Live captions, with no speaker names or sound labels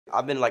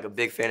I've been like a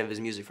big fan of his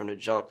music from the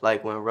jump.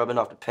 Like when Rubbing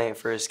Off the Paint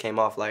first came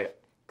out,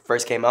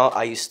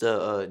 I used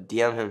to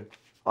DM him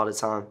all the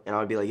time, and I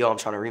would be like, yo, I'm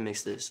trying to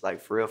remix this,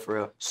 like for real, for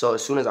real. So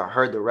as soon as I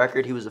heard the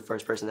record, he was the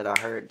first person that I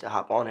heard to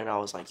hop on it, and I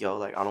was like, yo,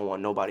 like I don't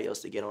want nobody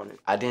else to get on it.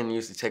 I didn't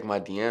used to check my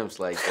DMs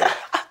like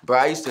that. Bro,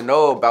 I used to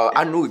know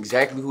I knew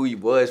exactly who he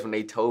was when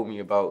they told me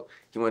about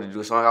he wanted to do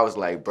a song. I was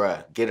like,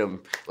 bruh, get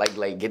him,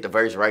 like get the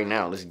verse right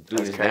now. Let's do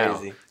this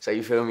now. So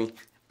you feel me?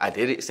 I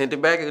did it, sent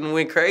it back, and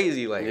went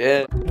crazy. Like,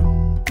 yeah.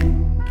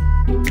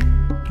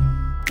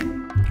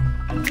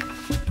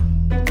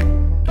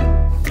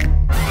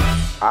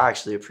 I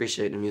actually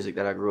appreciate the music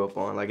that I grew up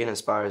on. Like, it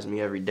inspires me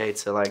every day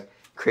to, like,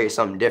 create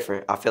something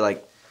different. I feel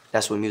like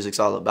that's what music's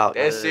all about.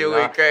 That shit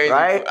went crazy.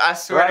 Right? I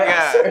swear to God.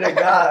 I swear to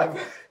God.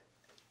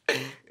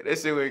 That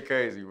shit went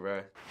crazy,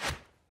 bro.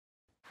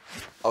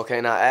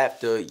 Okay, now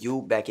after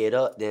you back it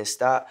up, then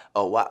stop.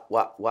 Oh,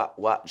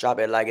 what, drop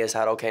it like it's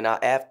hot. Okay, now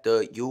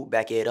after you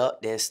back it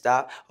up, then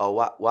stop. Oh,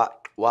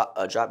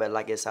 what, drop it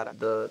like it's hot.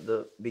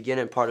 The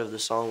beginning part of the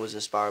song was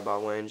inspired by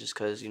Wayne just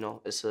because, you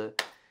know, it's a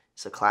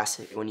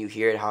classic. When you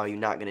hear it, how you're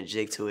not gonna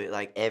jig to it,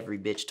 like every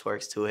bitch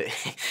twerks to it.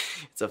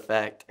 It's a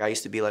fact. I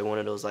used to be like one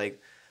of those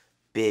like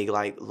big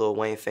like Lil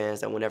Wayne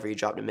fans that whenever he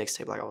dropped a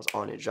mixtape, like I was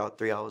on it. Drop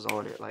 3, I was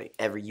on it. Like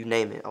you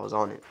name it, I was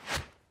on it.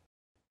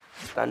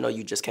 I know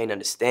you just can't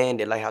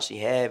understand it, like how she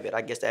have it.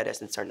 I guess that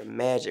ass turned to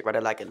magic,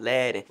 right? Like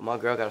Aladdin. My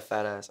girl got a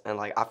fat ass, and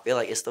like I feel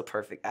like it's the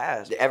perfect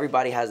ass.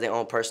 Everybody has their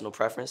own personal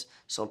preference.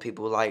 Some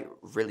people like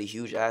really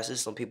huge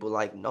asses. Some people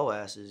like no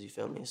asses. You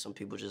feel me? Some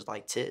people just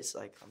like tits.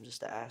 Like I'm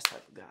just the ass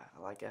type of guy.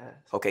 I like ass.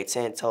 Okay,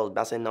 10 toes,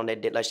 bouncing on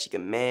that dick like she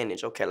can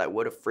manage. Okay, like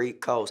where the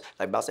freak goes.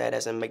 Like bounce that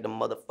ass and make the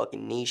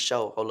motherfucking knees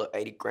show. Hold up,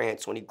 80 grand,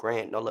 20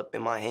 grand, all up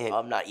in my hand.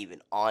 I'm not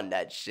even on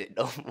that shit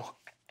no more.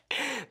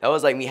 That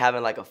was like me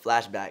having like a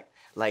flashback,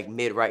 like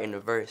mid-right in the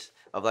verse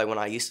of like when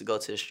I used to go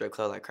to the strip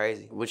club like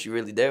crazy. What you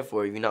really there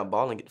for? If you're not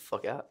balling, get the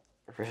fuck out.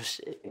 Real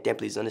shit. Damn,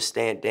 please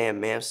understand. Damn,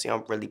 man, see,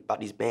 I'm really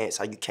about these bands.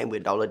 How you came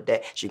with all of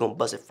that? She gon'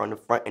 bust it from the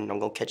front and I'm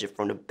gon' catch it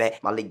from the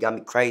back. My league got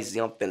me crazy.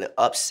 I'm feeling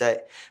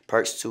upset.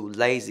 Perks too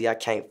lazy. I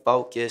can't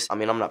focus. I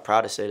mean, I'm not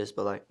proud to say this,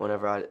 but like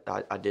whenever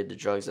I did the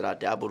drugs that I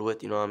dabbled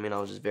with, you know what I mean? I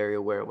was just very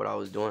aware of what I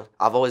was doing.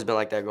 I've always been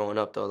like that growing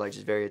up though, like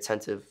just very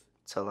attentive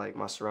to like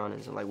my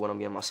surroundings and like what I'm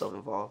getting myself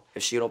involved.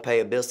 If she don't pay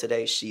her bills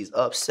today, she's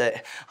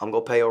upset. I'm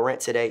gonna pay her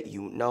rent today,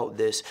 you know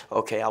this.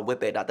 Okay, I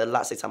whip it out the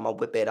lot, 6 times I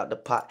whip it out the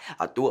pot.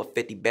 I threw a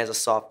 50 bands, I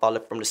saw it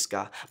falling from the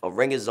sky. My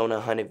ring is on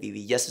 100,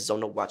 VVS is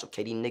on the watch.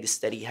 Okay, these niggas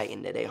steady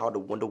hating, it ain't hard to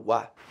wonder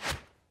why.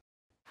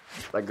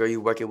 Like, girl, you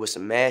working with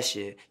some mad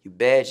shit. You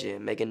bad shit,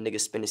 making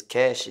niggas spend his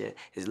cash shit.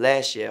 His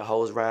last year,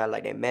 hoes rhyme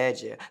like they mad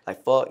yeah.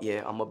 Like, fuck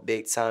yeah, I'm a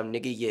big time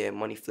nigga, yeah.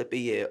 Money flipper,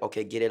 yeah.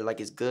 Okay, get it like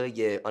it's good,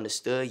 yeah.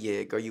 Understood,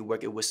 yeah. Girl, you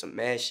working with some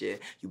mad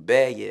shit. You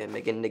bad, yeah.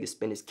 Making niggas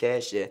spend his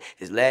cash, yeah.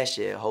 His last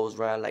year, hoes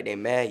rhyme like they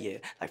mad, yeah.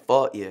 Like,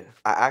 fuck yeah.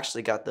 I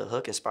actually got the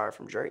hook inspired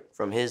from Drake,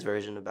 from his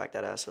version of Back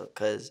That Ass Up,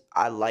 because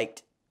I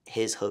liked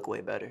his hook way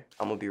better.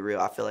 I'm gonna be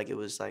real. I feel like it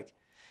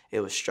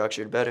was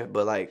structured better,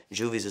 but like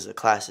Juvies is a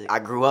classic. I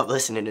grew up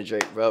listening to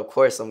Drake, bro. Of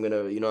course I'm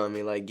gonna, you know what I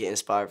mean, like get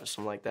inspired for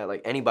something like that.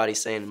 Like anybody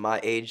saying my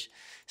age,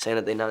 saying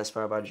that they're not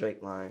inspired by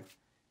Drake, lying.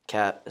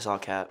 Cap, it's all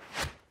cap.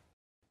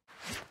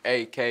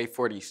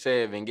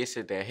 AK-47 gets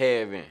it to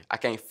heaven. I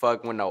can't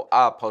fuck with no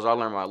oppos, I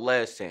learned my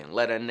lesson.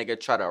 Let a nigga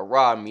try to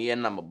rob me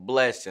and I'ma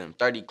bless him.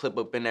 30 clip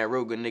up in that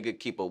Ruger, nigga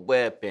keep a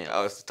weapon.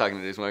 I was talking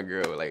to this one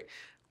girl, like,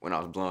 when I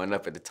was blowing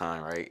up at the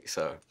time, right?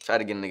 So try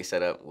to get a nigga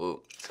set up,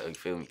 whoop. So you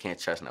feel me? Can't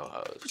trust no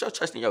hoes. Put your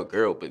trust in your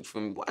girl, but you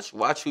feel me?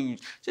 Watch who you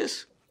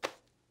just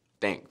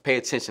think. Pay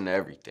attention to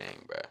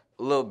everything, bruh.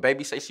 Little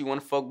baby say she wanna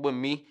fuck with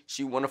me.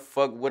 She wanna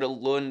fuck with a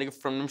little nigga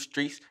from them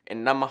streets.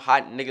 And I'm a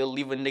hot nigga,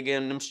 leave a nigga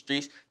in them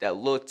streets. That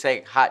little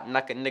tech hot,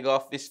 knock a nigga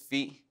off his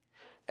feet.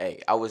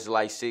 Hey, I was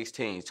like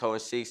 16, towing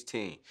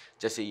 16.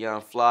 Just a young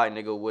fly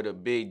nigga with a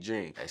big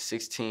dream. At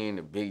 16,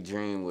 the big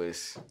dream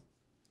was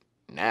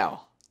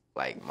now.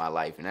 Like my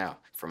life now.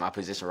 For my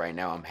position right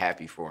now, I'm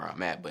happy for where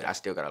I'm at, but I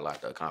still got a lot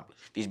to accomplish.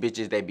 These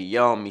bitches, they be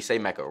on me, say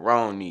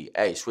macaroni.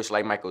 Hey, switch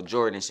like Michael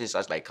Jordan since I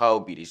was like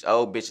Kobe. These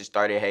old bitches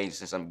started hating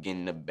since I'm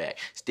getting the back.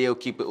 Still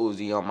keep a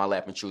Uzi on my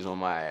lap and trues on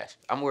my ass.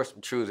 I'm wearing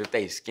some trues if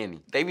they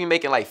skinny. They be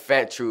making like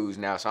fat trues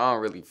now, so I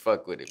don't really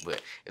fuck with it. But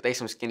if they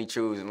some skinny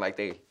trues and like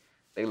they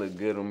look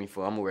good on me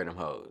for, I'm gonna wear them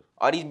hoes.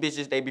 All these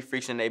bitches, they be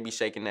freaks and they be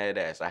shaking that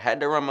ass. I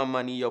had to run my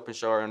money up and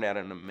show her that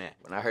on the man.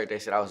 When I heard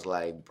that shit, I was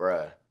like,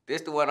 bruh.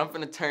 This the one, I'm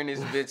finna turn this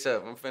bitch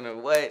up. I'm finna,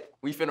 what?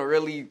 We finna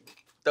really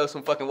throw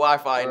some fucking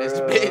Wi-Fi in this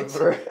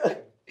bitch.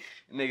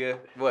 Nigga,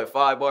 what,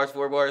 5 bars,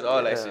 4 bars,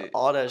 all that shit.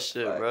 All that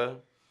shit, bro.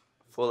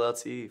 Full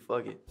LTE,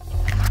 fuck it.